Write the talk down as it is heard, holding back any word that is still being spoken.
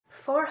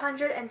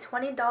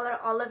$420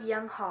 Olive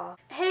Young haul.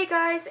 Hey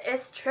guys,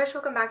 it's Trish.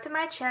 Welcome back to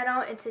my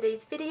channel. In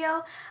today's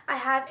video, I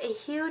have a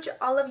huge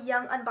Olive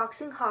Young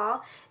unboxing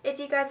haul. If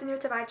you guys are new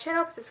to my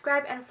channel,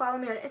 subscribe and follow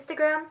me on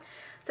Instagram.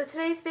 So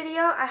today's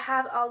video, I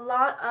have a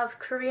lot of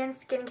Korean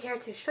skincare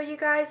to show you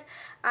guys.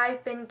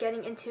 I've been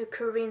getting into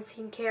Korean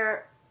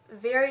skincare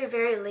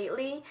very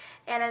lately,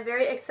 and I'm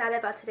very excited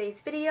about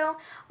today's video.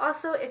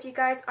 Also, if you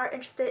guys are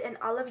interested in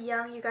Olive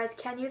Young, you guys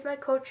can use my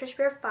code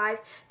TrishBear5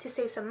 to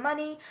save some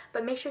money,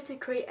 but make sure to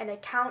create an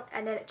account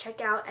and then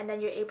check out, and then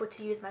you're able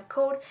to use my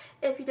code.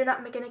 If you do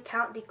not make an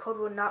account, the code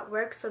will not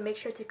work, so make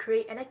sure to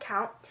create an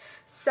account.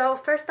 So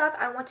first off,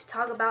 I want to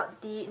talk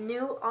about the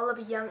new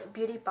Olive Young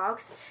beauty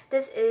box.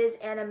 This is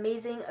an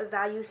amazing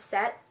value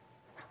set.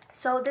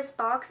 So this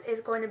box is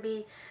going to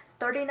be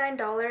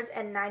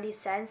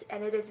 $39.90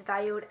 and it is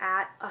valued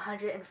at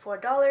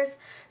 $104.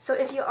 So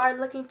if you are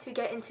looking to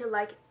get into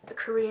like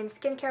Korean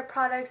skincare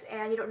products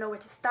and you don't know where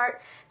to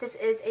start, this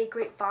is a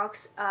great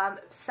box.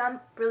 Some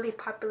really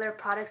popular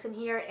products in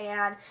here,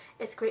 and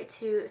it's great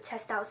to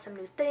test out some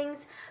new things.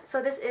 So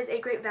this is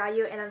a great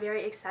value and I'm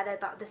very excited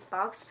about this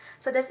box.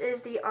 So this is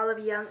the Olive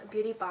Young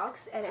beauty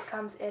box, and it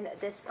comes in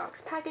this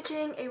box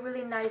packaging, a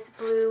really nice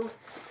blue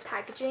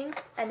packaging,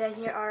 and then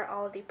here are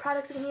all of the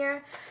products in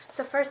here.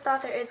 So first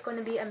off, there is going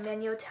to be a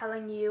menu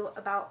telling you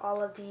about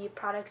all of the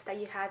products that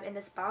you have in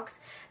this box.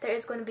 There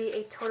is going to be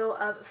a total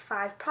of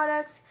 5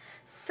 products.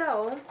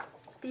 So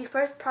the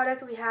first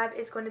product we have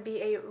is going to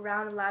be a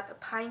Round Lab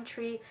Pine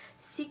Tree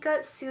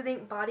Cica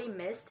Soothing Body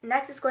Mist.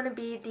 Next is going to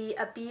be the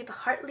Abib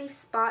Heartleaf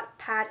Spot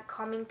Pad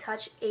Calming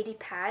Touch 80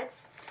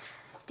 pads.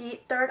 The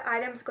third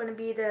item is going to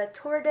be the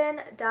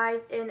Torridin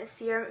Dive In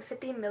Serum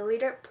 50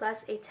 ml plus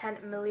a 10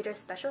 ml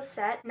special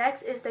set.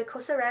 Next is the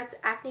Cosrx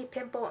Acne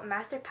Pimple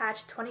Master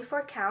Patch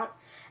 24 count.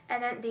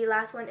 And then the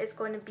last one is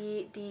going to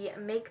be the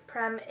Make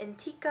Prem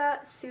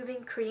Intica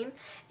Soothing Cream.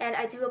 And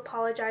I do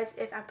apologize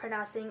if I'm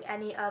pronouncing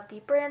any of the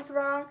brands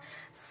wrong.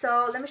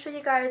 So let me show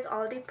you guys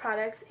all of the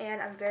products,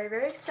 and I'm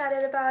very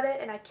excited about it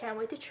and I can't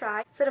wait to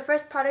try. So the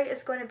first product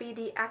is going to be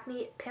the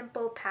Acne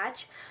Pimple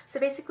Patch. So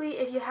basically,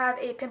 if you have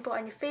a pimple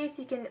on your face,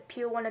 you can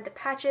peel one of the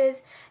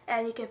patches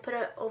and you can put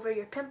it over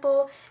your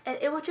pimple, and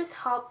it will just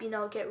help, you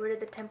know, get rid of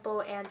the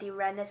pimple and the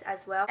redness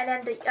as well. And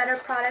then the other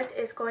product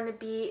is going to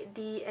be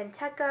the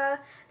Inteca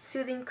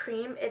Soothing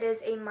Cream. It is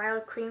a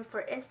mild cream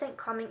for instant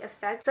calming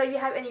effect. So if you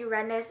have any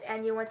redness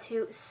and you want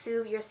to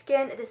soothe your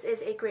skin, this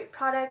is a great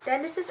product.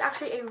 Then this is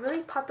actually a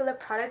really popular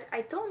product.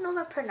 I don't know if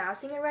I'm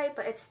pronouncing it right,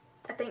 but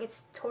I think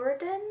it's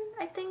Torridin,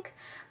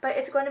 but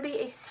it's going to be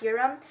a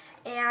serum.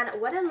 And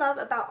what I love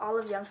about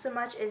Olive Young so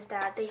much is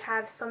that they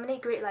have so many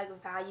great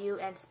like value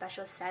and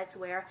special sets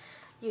where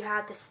you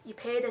have this, you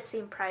pay the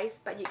same price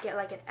but you get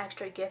like an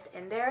extra gift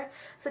in there.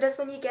 So that's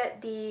when you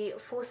get the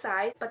full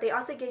size, but they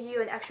also give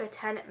you an extra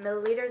 10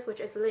 milliliters,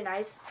 which is really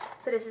nice.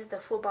 So this is the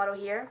full bottle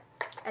here,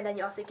 and then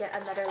you also get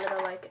another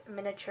little like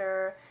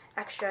miniature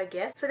extra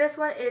gift. So this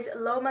one is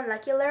low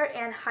molecular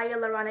and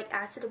hyaluronic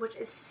acid, which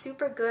is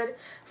super good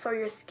for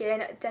your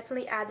skin.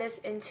 Definitely add this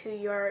into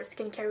your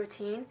skincare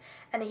routine.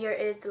 And here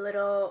is the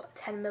little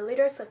 10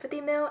 milliliters, so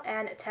 50 ml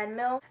and 10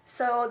 ml.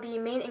 So the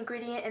main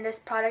ingredient in this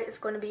product is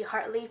going to be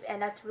heart leaf,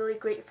 and that's really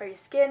great for your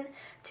skin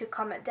to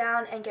calm it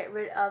down and get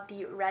rid of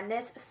the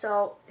redness.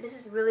 So this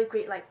is really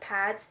great like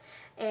pads,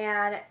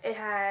 and it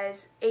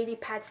has 80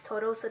 pads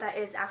total, so that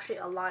is actually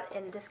a lot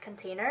in this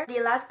container. The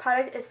last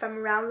product is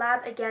from Round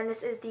Lab. Again,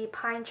 this is the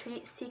Pine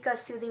Tree Cica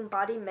Soothing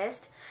Body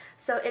Mist.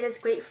 So it is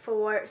great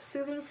for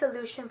soothing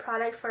solution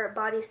product for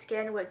body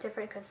skin with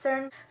different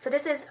concerns. So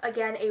this is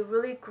again a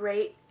really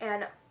great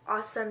and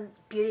awesome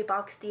beauty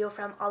box deal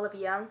from Olive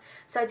Young.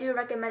 So I do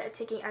recommend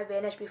taking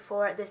advantage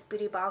before this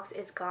beauty box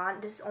is gone.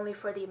 This is only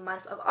for the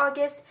month of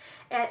August,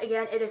 and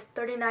again it is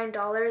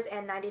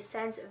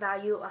 $39.90,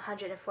 value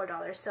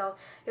 $104. So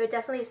you're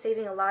definitely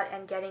saving a lot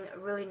and getting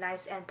really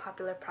nice and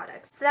popular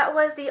products. So that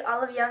was the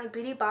Olive Young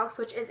beauty box,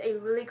 which is a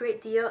really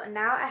great deal.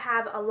 Now I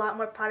have a lot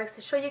more products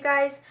to show you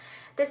guys.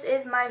 This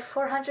is my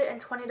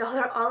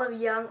 $420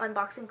 Olive Young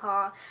unboxing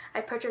haul.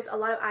 I purchased a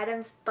lot of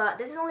items, but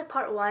this is only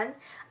part 1.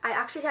 I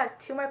actually have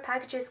 2 more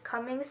packages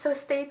coming, so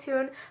stay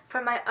tuned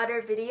for my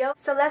other video.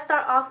 So let's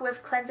start off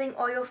with cleansing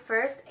oil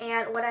first,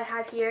 and what I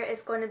have here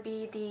is going to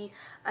be the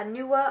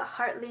Anua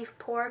Heartleaf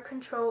Pore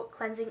Control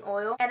Cleansing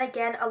Oil. And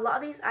again, a lot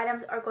of these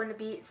items are going to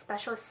be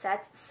special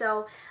sets,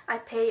 so I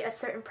pay a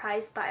certain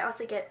price, but I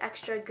also get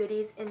extra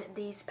goodies in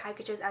these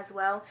packages as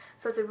well.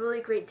 So it's a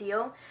really great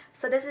deal.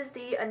 So this is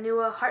the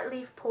Anua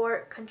Heartleaf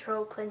Pore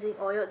Control Cleansing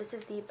Oil. This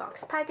is the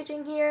box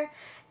packaging here,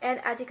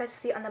 and as you guys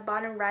see on the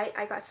bottom right,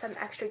 I got some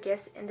extra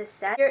gifts in this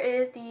set. Here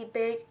is the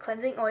big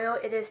cleansing oil.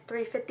 It is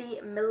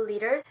 350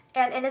 milliliters,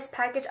 and in this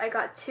package I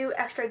got 2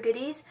 extra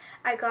goodies.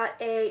 I got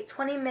a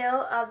 20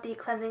 ml of the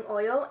cleansing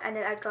oil, and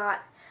then I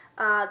got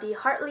the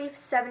Heartleaf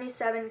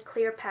 77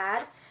 clear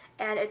pad,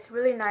 and it's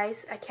really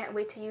nice. I can't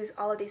wait to use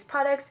all of these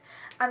products.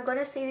 I'm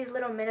gonna save these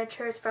little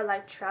miniatures for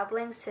like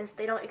traveling, since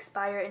they don't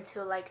expire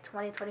until like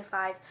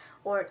 2025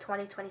 or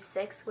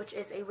 2026, which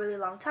is a really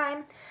long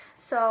time.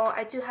 So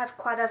I do have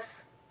quite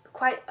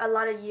quite a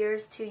lot of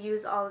years to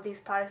use all of these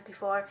products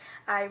before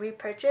I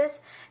repurchase.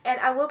 And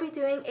I will be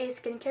doing a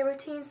skincare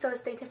routine, so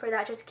stay tuned for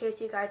that, just in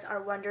case you guys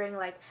are wondering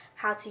like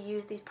how to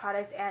use these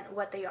products and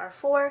what they are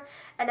for.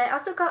 And I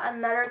also got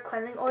another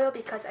cleansing oil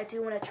because I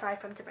do want to try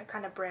from different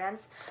kind of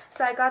brands.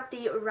 So I got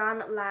the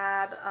Round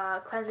Lab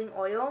cleansing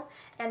oil,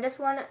 and this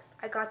one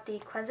I got the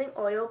cleansing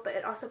oil, but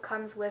it also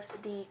comes with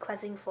the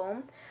cleansing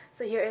foam.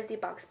 So here is the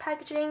box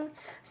packaging.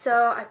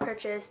 So I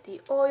purchased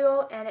the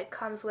oil, and it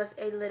comes with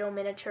a little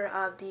miniature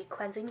of the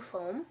cleansing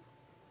foam.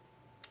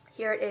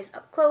 Here it is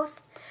up close.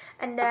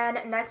 And then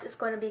next is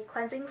going to be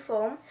cleansing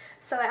foam.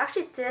 So I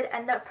actually did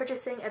end up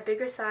purchasing a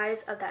bigger size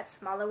of that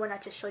smaller one I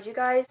just showed you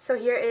guys. So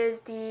here is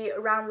the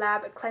Round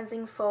Lab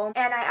cleansing foam,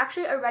 and I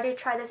actually already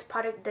tried this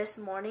product this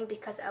morning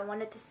because I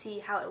wanted to see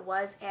how it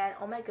was, and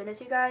oh my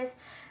goodness you guys,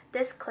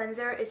 this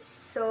cleanser is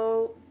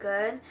so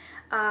good.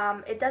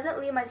 It doesn't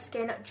leave my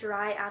skin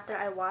dry after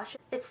I wash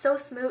it. It's so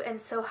smooth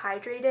and so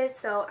hydrated,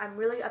 so I'm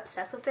really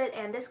obsessed with it,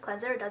 and this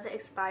cleanser doesn't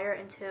expire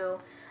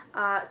until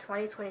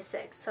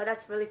 2026, so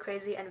that's really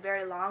crazy and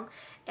very long,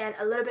 and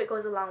a little bit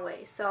goes a long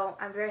way, so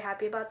I'm very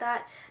happy about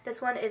that. This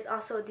one is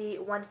also the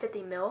 150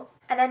 ml.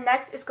 And then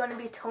next is going to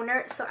be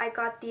toner. So I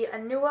got the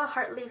Anua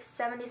Heartleaf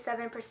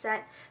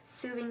 77%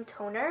 Soothing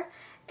Toner,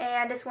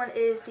 and this one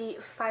is the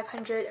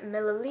 500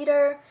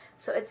 milliliter,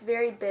 so it's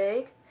very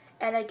big.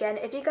 And again,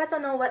 if you guys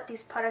don't know what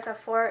these products are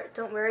for,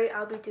 don't worry,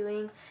 I'll be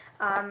doing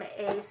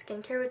a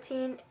skincare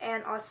routine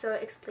and also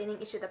explaining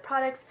each of the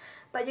products.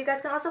 But you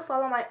guys can also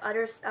follow my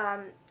other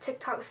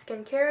TikTok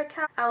skincare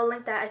account. I will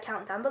link that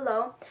account down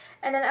below.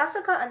 And then I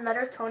also got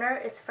another toner.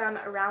 It's from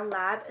Round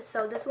Lab.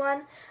 So this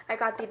one, I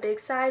got the big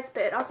size,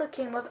 but it also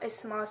came with a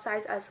small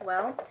size as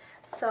well.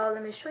 So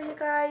let me show you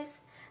guys.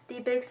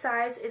 The big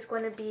size is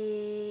going to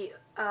be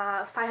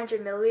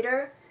 500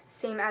 milliliter.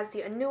 Same as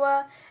the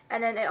Anua,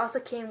 and then it also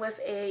came with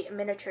a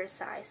miniature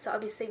size, so I'll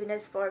be saving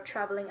this for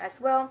traveling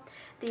as well.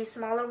 The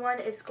smaller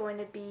one is going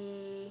to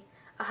be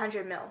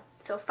 100 ml,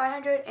 so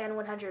 500 and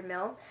 100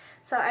 ml.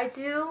 So I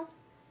do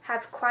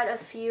have quite a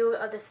few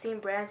of the same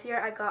brands here.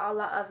 I got a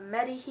lot of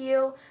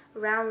Mediheal,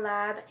 Round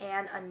Lab,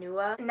 and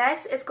Anua.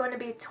 Next is going to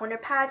be toner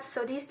pads.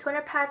 So these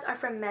toner pads are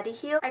from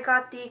Mediheal. I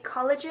got the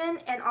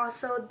collagen and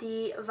also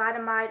the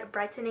Vitamide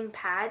brightening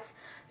pads.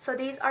 So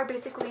these are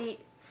basically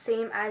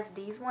same as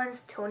these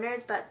ones,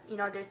 toners, but you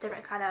know, there's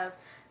different kind of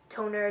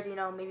toners, you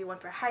know, maybe one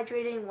for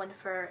hydrating, one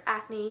for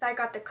acne. So I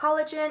got the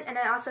collagen, and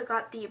I also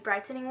got the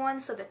brightening one,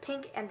 so the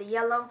pink and the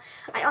yellow.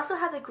 I also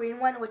have the green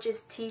one, which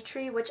is tea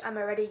tree, which I'm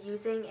already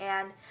using,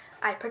 and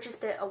I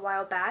purchased it a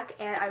while back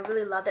and I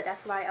really loved it.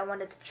 That's why I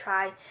wanted to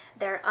try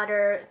their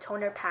other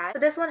toner pads. So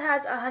this one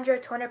has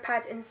 100 toner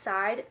pads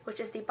inside, which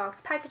is the box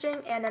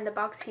packaging, and then the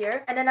box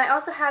here. And then I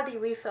also have the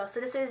refill.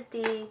 So this is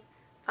the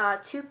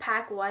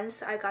 2-pack one.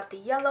 So I got the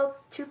yellow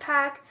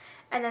 2-pack,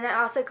 and then I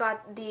also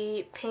got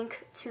the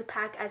pink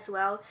 2-pack as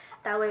well.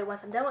 That way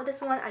once I'm done with this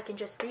one, I can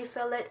just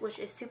refill it, which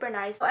is super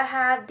nice. So I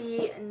have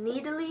the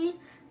Needly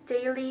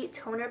Daily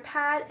Toner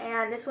Pad,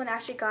 and this one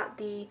actually got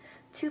the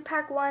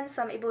 2-pack one,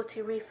 so I'm able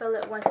to refill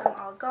it once I'm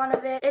all gone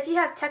of it. If you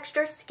have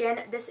textured skin,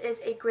 this is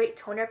a great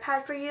toner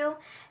pad for you,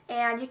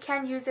 and you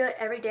can use it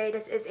every day.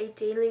 This is a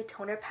daily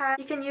toner pad.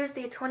 You can use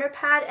the toner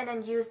pad and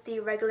then use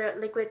the regular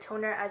liquid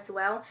toner as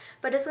well,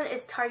 but this one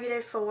is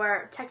targeted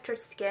for textured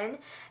skin,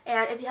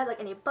 and if you have like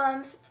any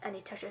bumps,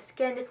 any textured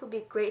skin, this would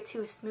be great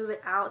to smooth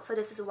it out. So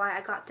this is why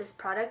I got this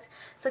product.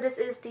 So this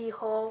is the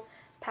whole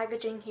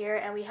packaging here,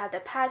 and we have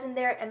the pads in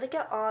there, and look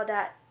at all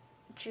that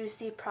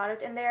juicy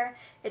product in there.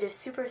 It is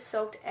super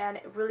soaked and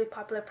a really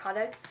popular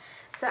product.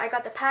 So I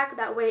got the pack,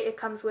 that way it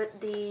comes with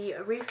the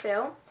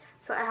refill.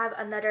 So I have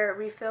another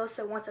refill,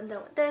 so once I'm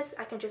done with this,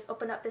 I can just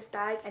open up this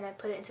bag and then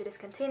put it into this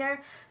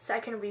container so I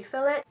can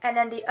refill it. And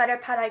then the other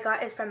pad I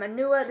got is from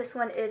Anua. This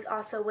one is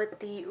also with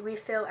the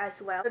refill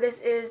as well. So this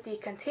is the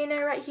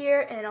container right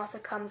here, and it also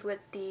comes with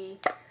the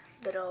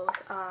little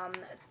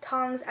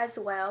tongs as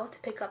well to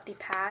pick up the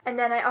pad. And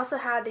then I also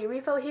have the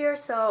refill here,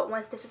 so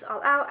once this is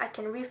all out, I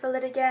can refill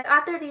it again.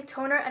 After the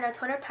toner and the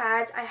toner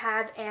pads, I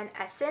have an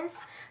essence.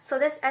 So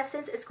this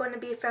essence is going to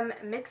be from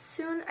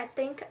Mixsoon, I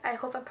think. I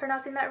hope I'm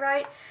pronouncing that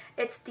right.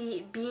 It's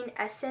the Bean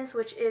Essence,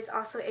 which is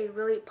also a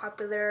really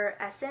popular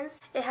essence.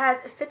 It has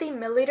 50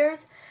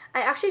 milliliters.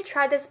 I actually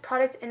tried this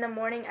product in the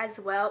morning as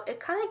well. It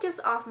kind of gives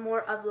off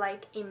more of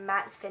like a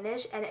matte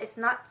finish, and it's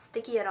not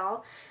sticky at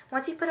all.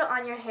 Once you put it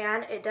on your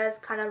hand, it does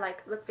kind of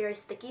like look very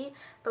sticky,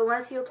 but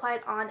once you apply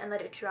it on and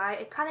let it dry,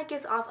 it kind of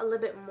gives off a little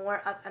bit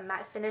more of a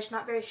matte finish.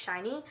 Not very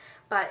shiny,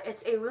 but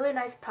it's a really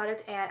nice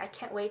product, and I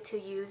can't wait to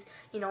use,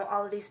 you know,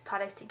 all of these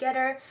products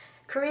together.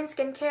 Korean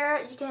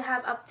skincare, you can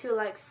have up to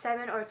like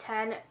 7 or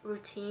 10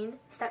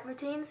 step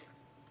routines.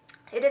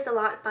 It is a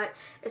lot, but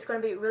it's going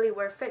to be really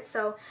worth it.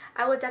 So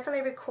I will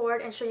definitely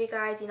record and show you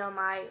guys, you know,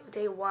 my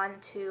day 1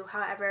 to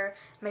however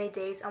many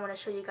days. I want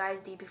to show you guys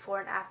the before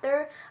and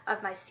after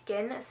of my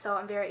skin, so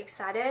I'm very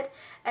excited.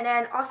 And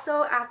then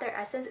also after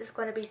essence is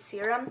going to be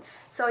serum.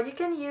 So you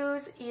can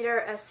use either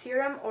a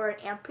serum or an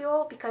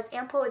ampoule, because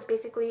ampoule is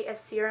basically a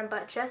serum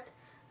but just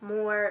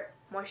more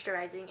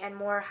moisturizing and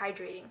more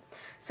hydrating.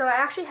 So I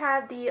actually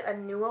have the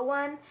Anua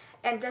one,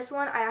 and this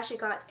one I actually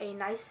got a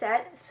nice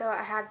set. So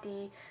I have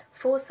the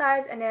full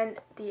size and then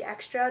the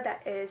extra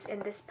that is in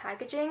this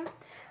packaging.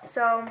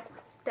 So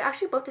they're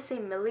actually both the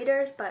same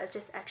milliliters, but it's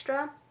just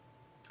extra.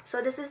 So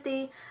this is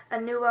the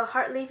Anua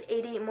Heartleaf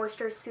 80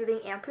 Moisture Soothing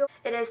Ampule.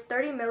 It is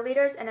 30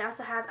 milliliters, and I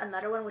also have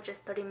another one which is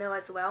 30 ml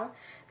as well.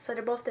 So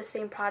they're both the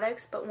same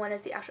products, but one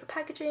is the actual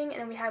packaging, and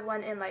then we have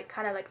one in like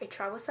kind of like a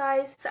travel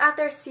size. So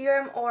after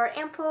serum or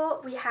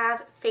ampoule, we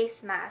have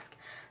face mask.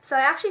 So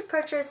I actually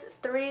purchased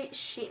 3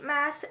 sheet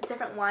masks,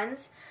 different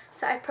ones.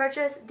 So I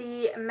purchased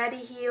the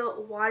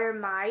Mediheal Water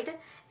Mide,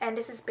 and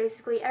this is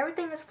basically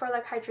everything is for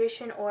like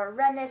hydration or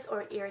redness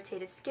or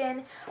irritated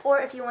skin, or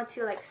if you want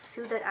to like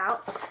soothe it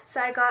out. So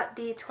I got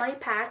the 20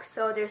 packs,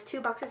 so there's 2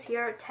 boxes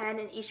here, 10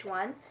 in each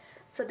one.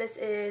 So this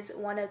is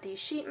one of the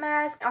sheet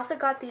masks. I also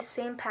got the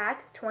same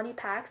pack, 20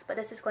 packs, but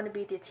this is going to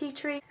be the tea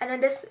tree. And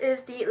then this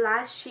is the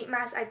last sheet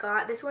mask I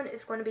got. This one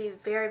is going to be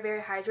very,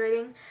 very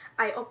hydrating.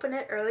 I opened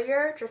it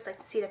earlier just like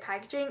to see the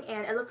packaging,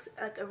 and it looks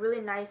like a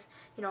really nice,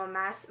 you know,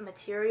 mask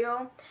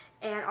material.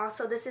 And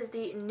also this is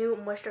the new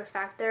moisture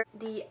factor,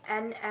 the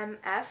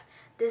NMF.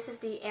 This is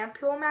the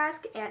ampoule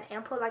mask, and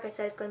ampoule, like I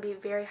said, is going to be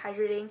very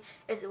hydrating.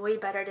 It's way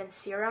better than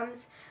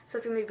serums, so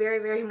it's going to be very,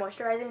 very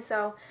moisturizing.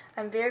 So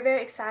I'm very,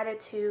 very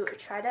excited to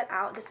try that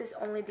out. This is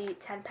only the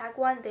 10-pack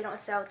one. They don't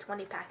sell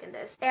 20-pack in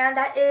this. And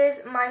that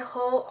is my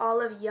whole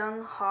Olive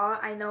Young haul.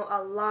 I know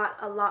a lot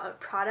of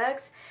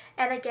products.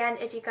 And again,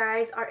 if you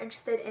guys are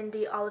interested in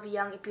the Olive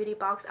Young beauty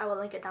box, I will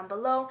link it down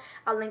below.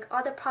 I'll link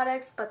all the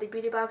products, but the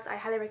beauty box I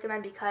highly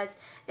recommend because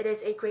it is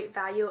a great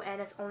value, and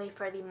it's only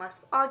for the month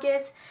of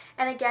August.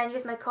 And again,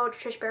 use my code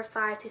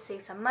TrishBear5 to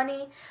save some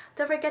money.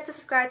 Don't forget to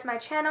subscribe to my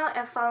channel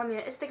and follow me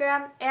on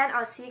Instagram, and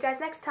I'll see you guys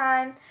next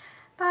time.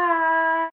 Bye!